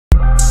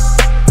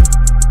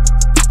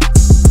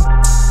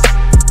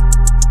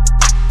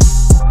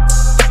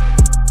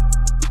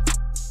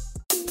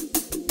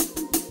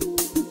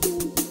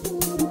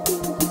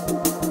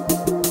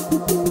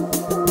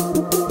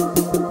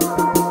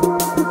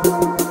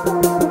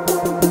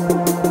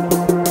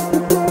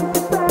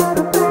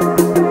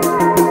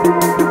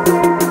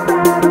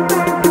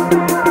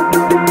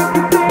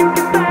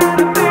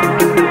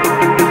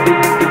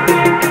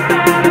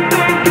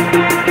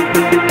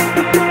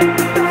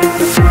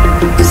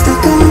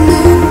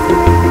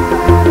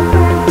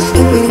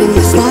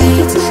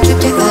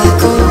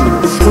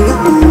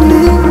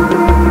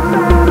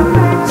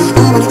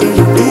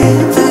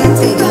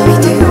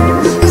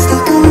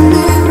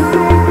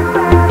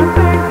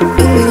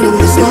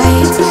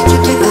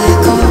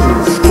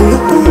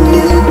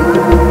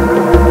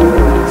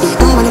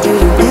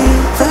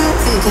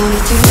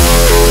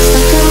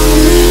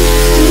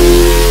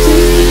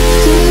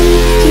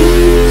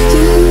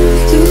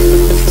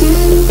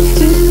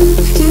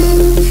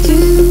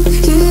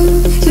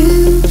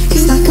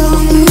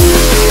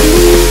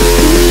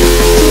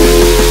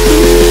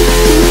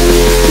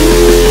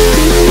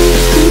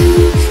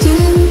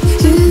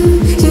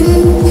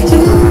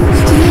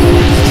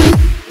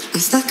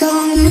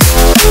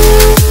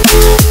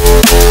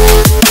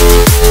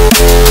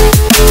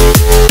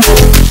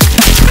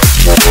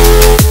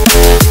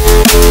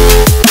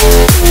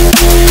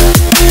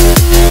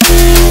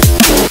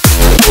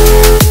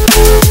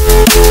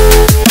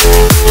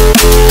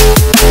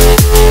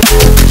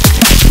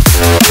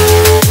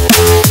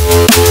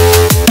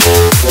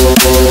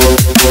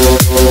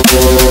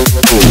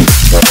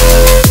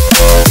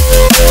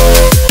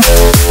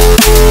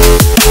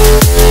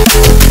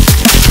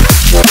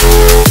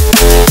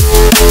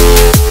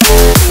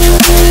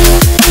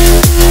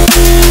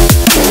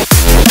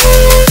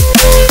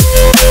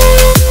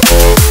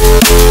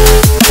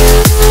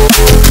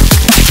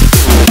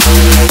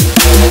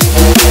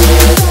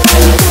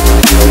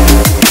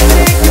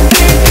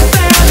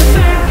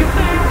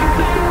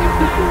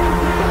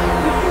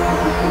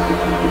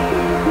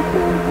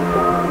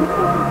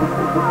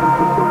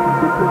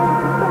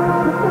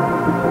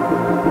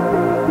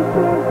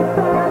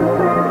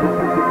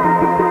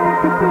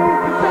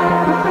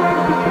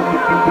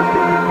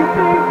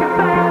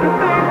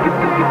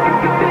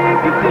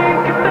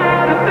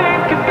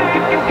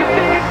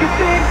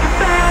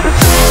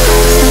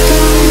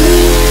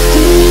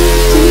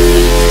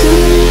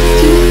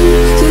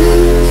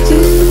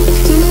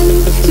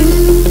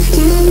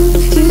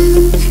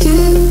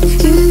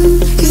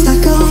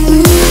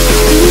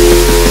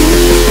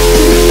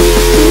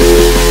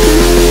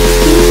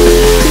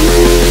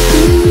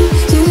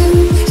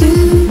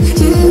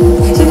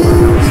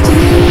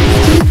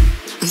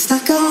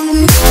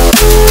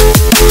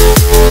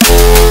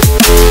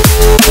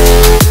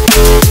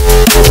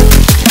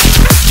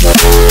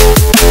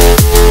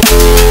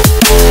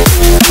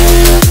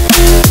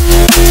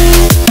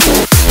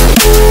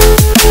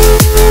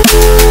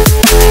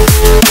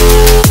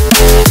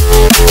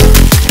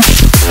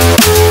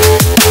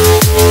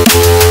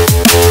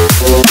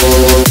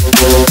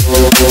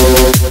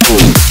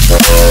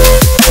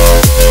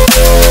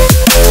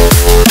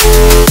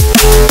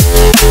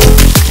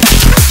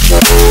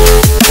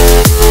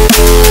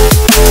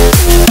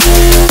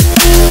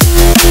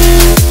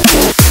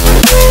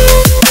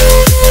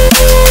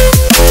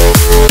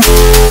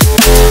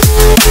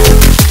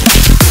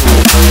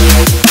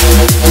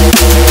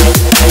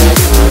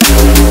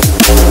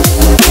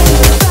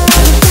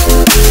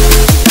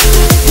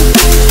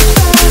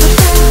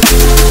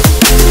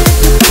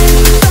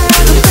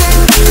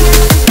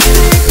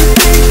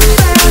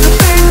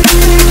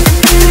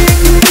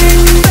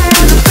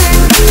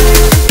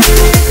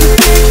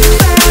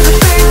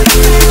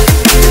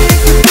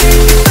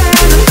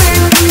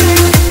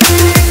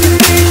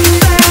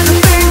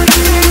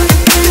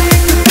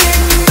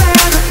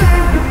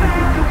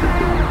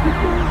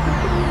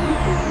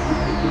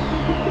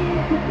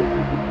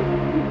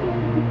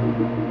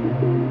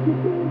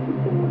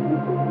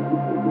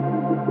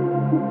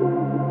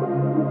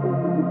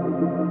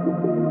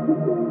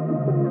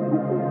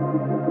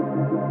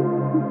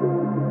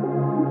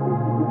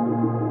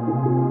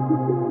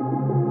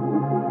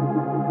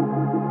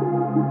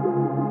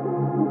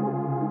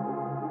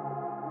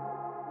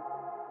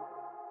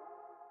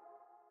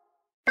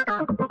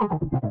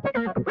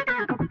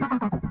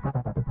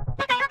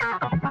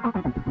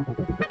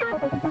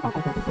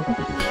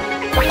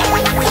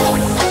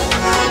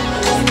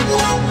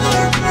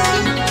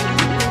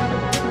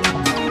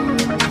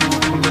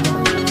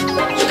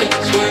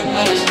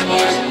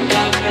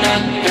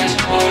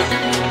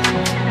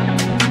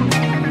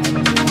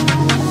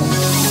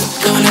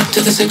To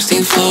the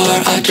 16th floor,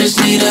 I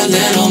just need a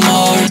little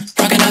more.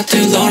 Rocking out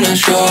to Lorna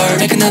Shore,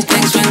 making that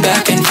thing swing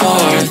back and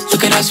forth.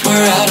 Look at us, we're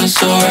out of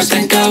sorts.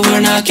 Thank God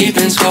we're not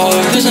keeping score.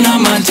 Losing our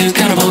mind to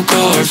cannibal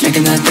corpse,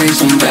 making that thing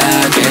swing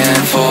back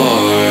and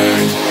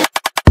forth.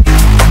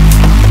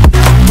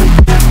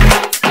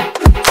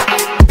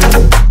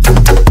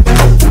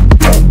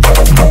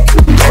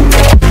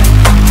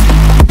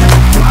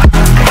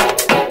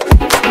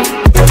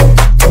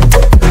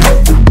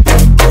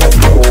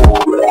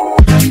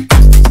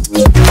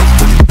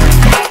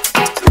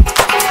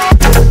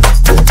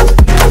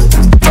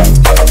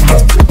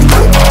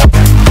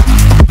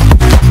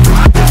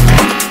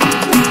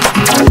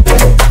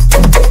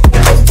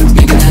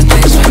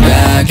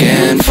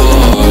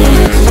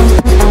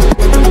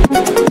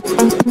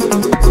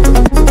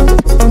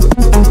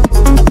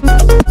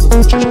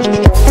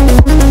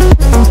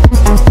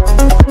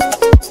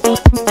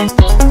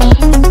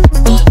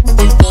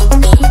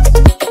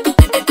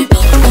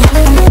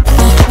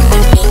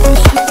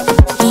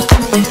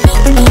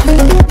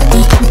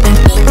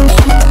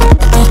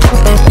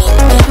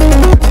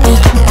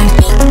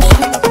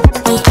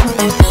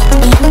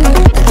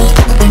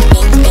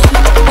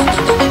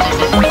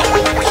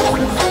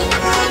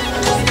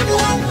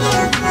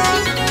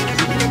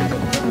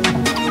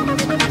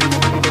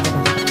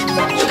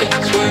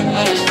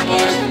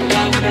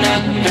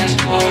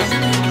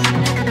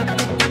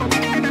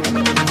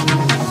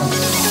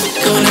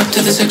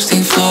 To the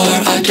 16th floor,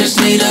 I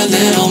just need a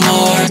little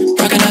more.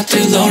 Rocking out to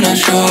Lorna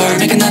Shore,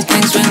 making that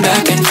thing swing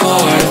back and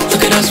forth.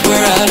 Look at us,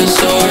 we're out of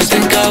sorts.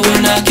 Thank God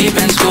we're not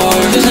keeping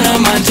score. Losing our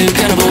mind to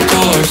cannibal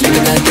corpse,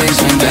 making that thing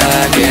swing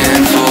back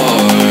and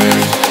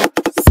forth.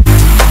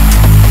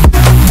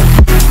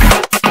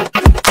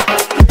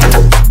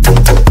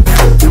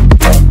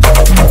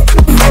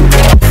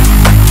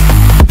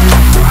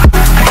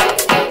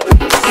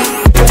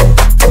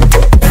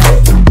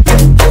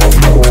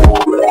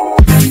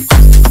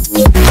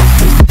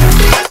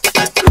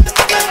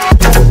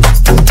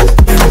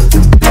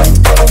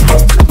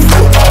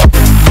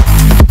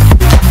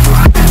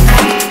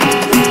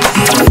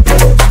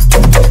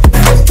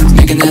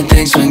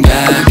 Swing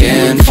back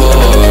and forth.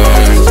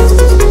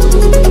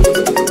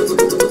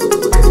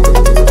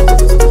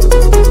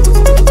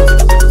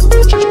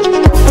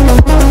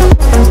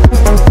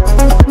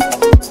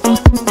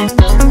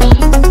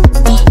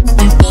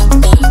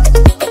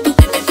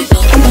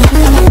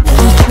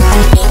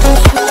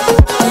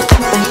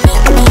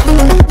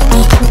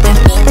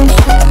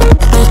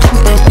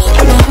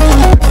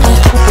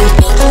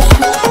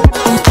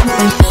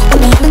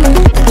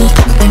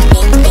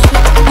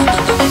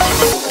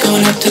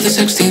 To the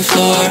 16th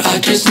floor, I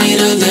just need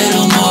a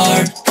little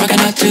more. Rocking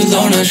out to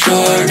Lorna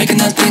Shore, making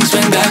that thing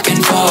swing back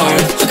and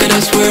forth. Look at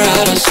us, we're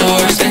out of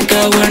sorts. Thank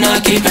God we're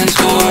not keeping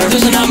score.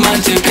 Losing our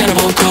mind to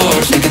cannibal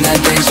corpse, making that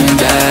thing swing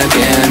back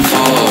and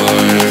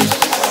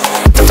forth.